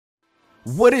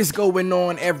What is going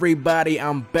on, everybody?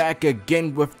 I'm back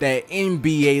again with that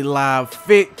NBA Live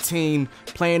 15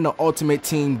 playing the Ultimate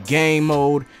Team game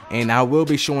mode, and I will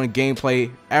be showing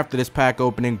gameplay after this pack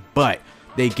opening, but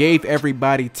they gave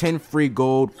everybody 10 free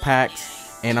gold packs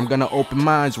and I'm gonna open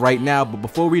mine right now. But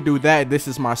before we do that, this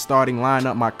is my starting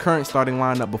lineup, my current starting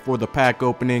lineup before the pack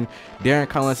opening. Darren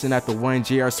Collinson at the 1,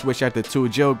 J.R. Switch at the 2,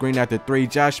 Joe Green at the 3,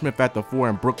 Josh Smith at the 4,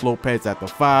 and Brook Lopez at the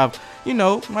 5. You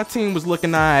know, my team was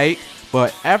looking alright,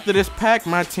 but after this pack,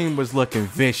 my team was looking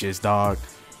vicious, dog.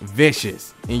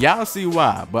 Vicious. And y'all see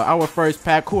why. But our first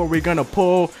pack, who are we gonna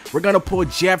pull? We're gonna pull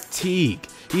Jeff Teague.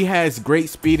 He has great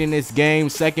speed in this game.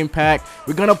 Second pack,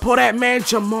 we're gonna pull that man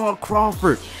Jamal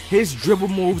Crawford. His dribble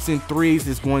moves and threes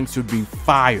is going to be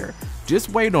fire. Just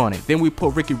wait on it. Then we pull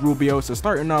Ricky Rubio. So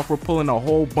starting off, we're pulling a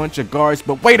whole bunch of guards.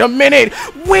 But wait a minute,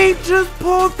 we just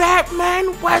pulled that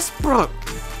man Westbrook.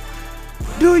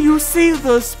 Do you see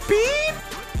the speed?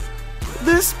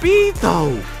 The speed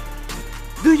though.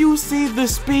 Do you see the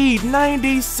speed?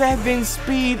 97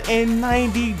 speed and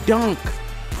 90 dunk.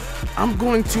 I'm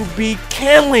going to be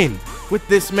killing with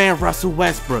this man Russell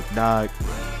Westbrook, dog.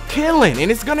 Killing, and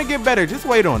it's gonna get better. Just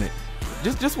wait on it.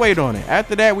 Just wait on it.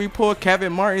 After that, we pull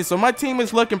Kevin Martin. So my team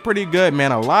is looking pretty good,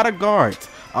 man. A lot of guards,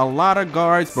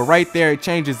 but right there it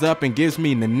changes up and gives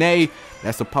me Nene.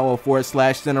 That's a power forward /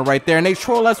 center right there. And they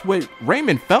troll us with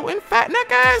Raymond Felton, fat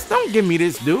neck ass. Don't give me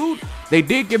this, dude. They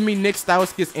did give me Nick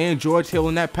Stauskas and George Hill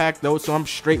in that pack, though, so I'm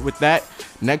straight with that.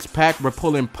 Next pack, we're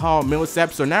pulling Paul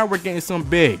Millsap. So now we're getting some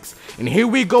bigs. And here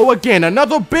we go again.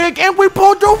 Another big, and we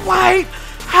pulled Dwight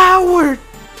Howard.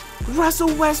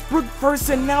 Russell Westbrook first,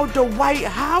 and now Dwight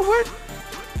Howard.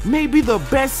 Maybe the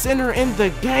best center in the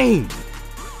game.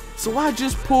 So I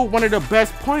just pulled one of the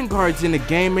best point guards in the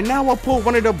game, and now I pulled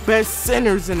one of the best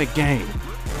centers in the game.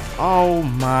 Oh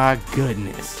my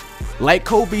goodness. Like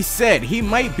Kobe said, he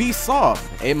might be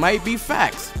soft, it might be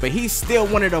facts, but he's still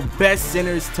one of the best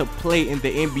centers to play in the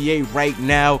NBA right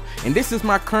now. And this is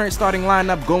my current starting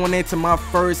lineup going into my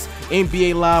first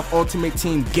NBA Live Ultimate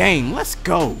Team game. Let's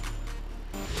go.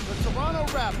 The Toronto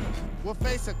Raptors will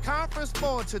face a conference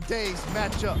foe in today's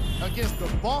matchup against the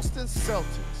Boston Celtics.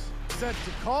 Set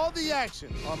to call the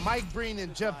action are Mike Breen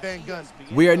and Jeff Van Gundy.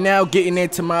 We are now getting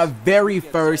into my very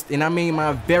first, and I mean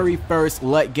my very first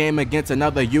LUT game against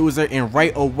another user, and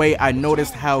right away I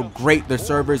noticed how great the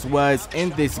servers was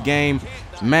in this game.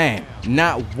 Man,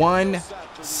 not 1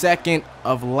 second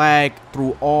of lag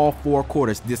through all 4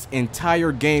 quarters. This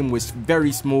entire game was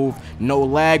very smooth, no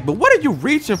lag. But what are you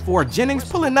reaching for? Jennings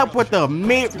pulling up with a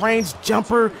mid-range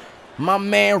jumper. My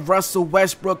man Russell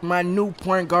Westbrook, my new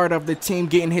point guard of the team,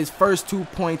 getting his first 2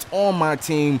 points on my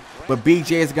team. But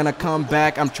BJ is going to come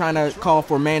back. I'm trying to call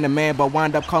for man-to-man, but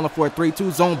wind up calling for a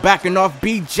 3-2 zone, backing off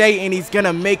BJ, and he's going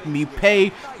to make me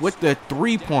pay with the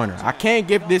 3-pointer. I can't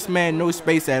give this man no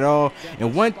space at all.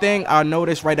 And one thing I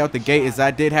noticed right out the gate is I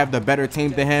did have the better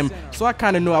team than him, so I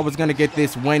kind of knew I was going to get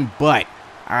this win, but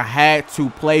I had to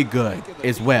play good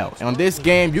as well. On this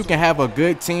game, you can have a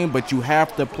good team, but you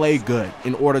have to play good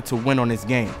in order to win on this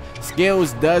game.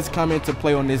 Skills does come into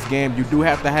play on this game. You do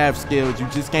have to have skills. You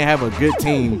just can't have a good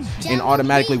team and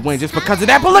automatically win just because of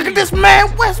that. But look at this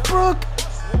man, Westbrook,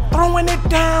 throwing it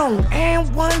down.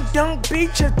 And one dunk,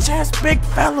 beat your chest, big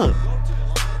fella.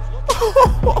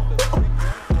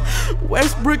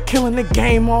 Westbrook killing the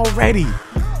game already.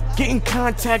 Getting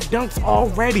contact dunks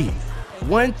already.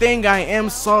 One thing I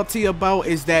am salty about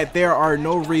is that there are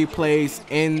no replays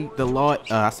in the LUT.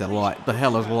 The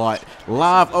hell is LUT?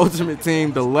 Live Ultimate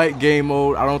Team, the LUT game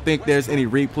mode. I don't think there's any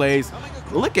replays.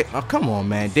 Look at, oh, come on,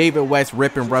 man. David West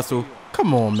ripping Russell.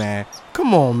 Come on, man.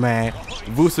 Come on, man.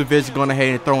 Vucevic going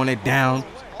ahead and throwing it down.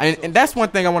 And that's one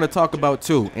thing I want to talk about,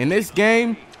 too. In this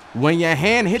game, when your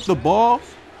hand hit the ball,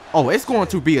 oh, it's going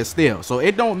to be a steal. So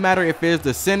it don't matter if there's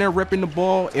the center ripping the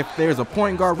ball, if there's a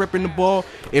point guard ripping the ball.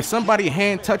 If somebody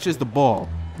hand touches the ball,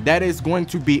 that is going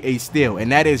to be a steal,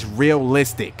 and that is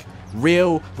realistic.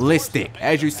 Realistic.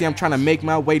 As you see, I'm trying to make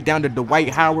my way down to Dwight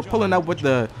Howard, pulling up with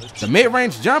the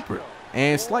mid-range jumper.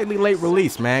 And slightly late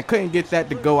release, man. Couldn't get that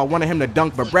to go. I wanted him to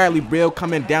dunk, but Bradley Beal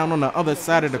coming down on the other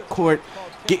side of the court,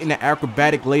 getting the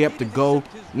acrobatic layup to go.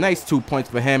 Nice 2 points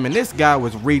for him. And this guy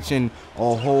was reaching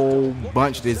a whole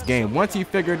bunch this game. Once he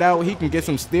figured out he can get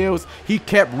some steals, he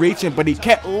kept reaching, but he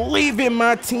kept leaving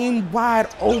my team wide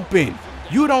open.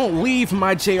 You don't leave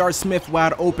my J.R. Smith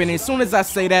wide open. As soon as I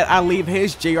say that, I leave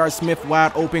his J.R. Smith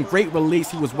wide open. Great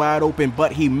release. He was wide open,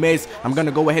 but he missed. I'm going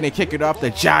to go ahead and kick it off to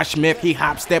Josh Smith. He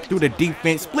hop-stepped through the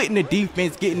defense, splitting the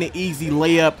defense, getting the easy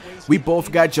layup. We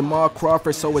both got Jamal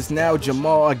Crawford, so it's now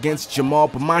Jamal against Jamal,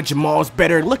 but my Jamal's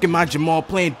better. Look at my Jamal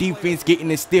playing defense, getting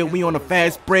the steal. We on a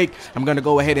fast break. I'm going to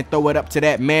go ahead and throw it up to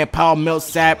that man, Paul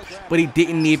Millsap, but he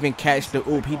didn't even catch the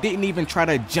oop. He didn't even try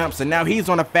to jump, so now he's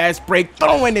on a fast break,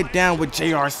 throwing it down with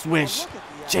J.R. Smith.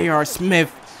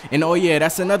 And oh yeah,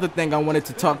 that's another thing I wanted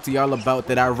to talk to y'all about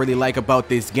that I really like about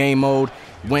this game mode.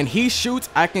 When he shoots,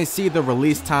 I can see the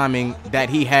release timing that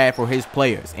he had for his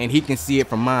players, and he can see it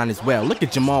from mine as well. Look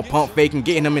at Jamal pump faking,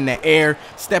 getting him in the air,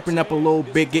 stepping up a little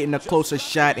bit, getting a closer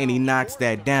shot, and he knocks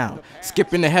that down.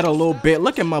 Skipping ahead a little bit,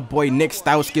 look at my boy Nick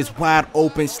Stauskas wide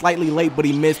open, slightly late, but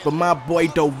he missed. But my boy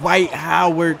Dwight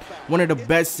Howard, one of the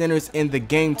best centers in the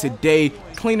game today,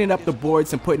 cleaning up the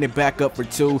boards and putting it back up for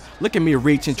two. Look at me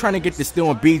reaching, trying to get the steal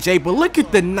on BJ, but look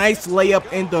at the nice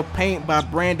layup in the paint by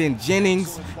Brandon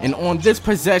Jennings. And on this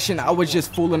possession, I was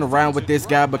just fooling around with this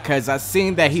guy because I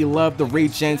seen that he loved the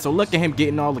reach in. So look at him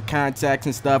getting all the contacts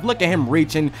and stuff. Look at him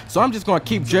reaching. So I'm just going to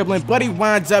keep dribbling, but he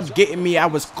winds up getting me. I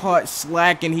was caught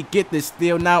slacking. He get the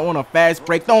steal now on a fast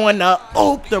break, throwing the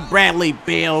oop to Bradley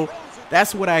Beal.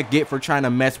 That's what I get for trying to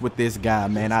mess with this guy,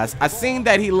 man. I seen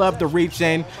that he loved the reach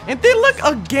in, and then look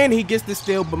again, he gets the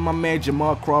steal, but my man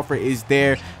Jamal Crawford is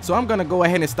there. So I'm gonna go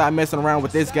ahead and stop messing around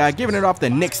with this guy, giving it off to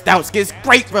Nick Stauskas.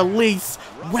 Great release,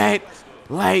 wet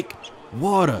like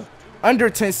water.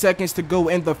 Under 10 seconds to go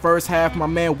in the first half. My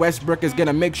man Westbrook is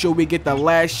gonna make sure we get the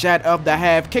last shot of the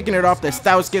half, kicking it off to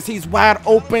Stauskas. He's wide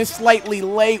open, slightly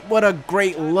late. What a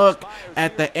great look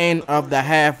at the end of the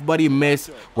half, but he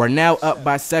missed. We're now up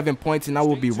by 7 points, and I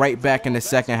will be right back in the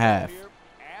second half.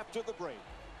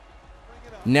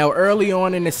 Now, early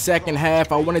on in the second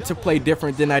half, I wanted to play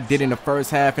different than I did in the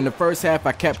first half. In the first half,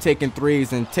 I kept taking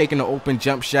threes and taking the open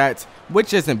jump shots,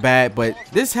 which isn't bad. But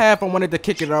this half, I wanted to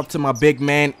kick it off to my big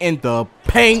man in the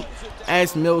paint,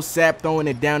 as Millsap throwing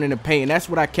it down in the paint. And that's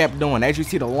what I kept doing. As you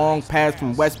see, the long pass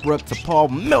from Westbrook to Paul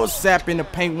Millsap in the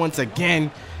paint once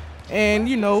again. And,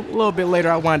 you know, a little bit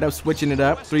later, I wound up switching it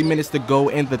up. 3 minutes to go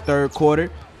in the third quarter.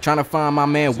 Trying to find my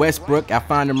man Westbrook. I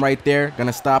find him right there.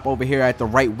 Gonna stop over here at the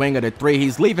right wing of the three.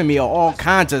 He's leaving me all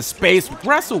kinds of space.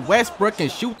 Russell Westbrook can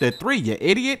shoot the three, you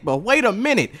idiot. But wait a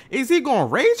minute. Is he gonna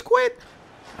rage quit?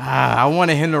 I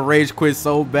wanted him to rage quit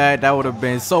so bad. That would have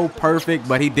been so perfect,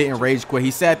 but he didn't rage quit.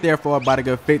 He sat there for about a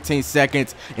good 15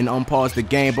 seconds and unpaused the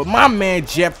game. But my man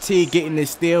Jeff T getting this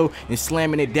steal and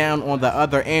slamming it down on the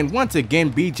other end. Once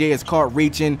again, BJ is caught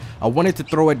reaching. I wanted to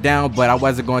throw it down, but I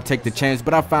wasn't going to take the chance.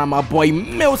 But I found my boy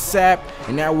Millsap,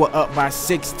 and now we're up by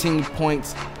 16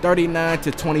 points, 39 to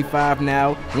 25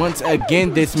 now. Once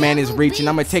again, this man is reaching.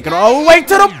 I'm going to take it all the way to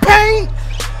the paint.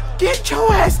 Get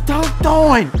your ass dunked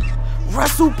on.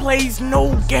 Russell plays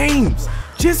no games.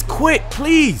 Just quit,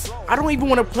 please. I don't even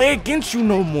want to play against you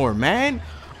no more, man.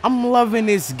 I'm loving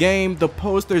this game. The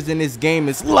posters in this game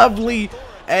is lovely.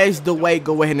 As Dwight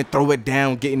go ahead and throw it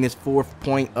down, getting his 4th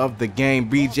point of the game.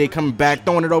 BJ coming back,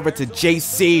 throwing it over to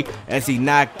JC as he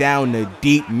knocked down the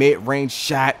deep mid-range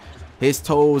shot. His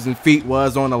toes and feet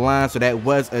was on the line, so that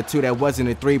was a 2. That wasn't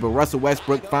a 3. But Russell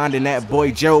Westbrook finding that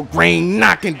boy Gerald Green,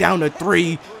 knocking down the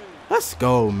 3. Let's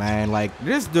go, man. Like,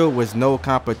 this dude was no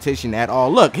competition at all.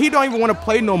 Look, he don't even want to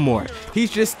play no more. He's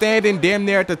just standing damn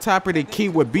near at the top of the key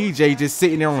with BJ just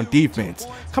sitting there on defense.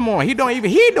 Come on, he don't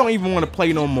even want to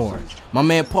play no more. My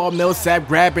man Paul Millsap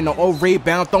grabbing the old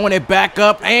rebound, throwing it back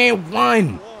up, and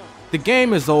one. The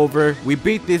game is over. We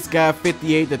beat this guy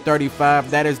 58 to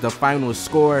 35. That is the final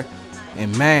score.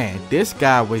 And man, this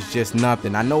guy was just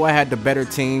nothing. I know I had the better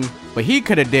team, but he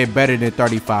could have did better than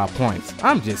 35 points.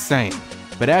 I'm just saying.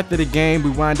 But after the game, we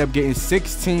wind up getting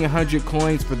 1,600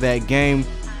 coins for that game.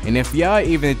 And if y'all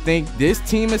even think this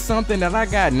team is something that I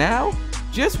got now,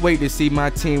 just wait to see my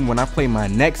team when I play my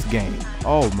next game.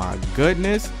 Oh my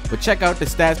goodness. But check out the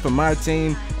stats for my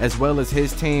team as well as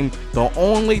his team. The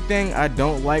only thing I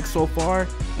don't like so far,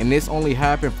 and this only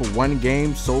happened for one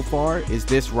game so far, is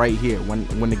this right here.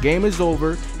 When the game is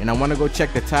over and I want to go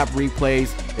check the top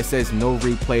replays, it says no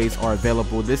replays are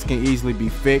available. This can easily be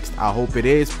fixed. I hope it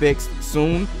is fixed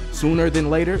soon, sooner than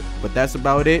later. But that's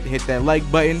about it. Hit that like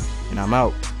button and I'm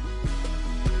out.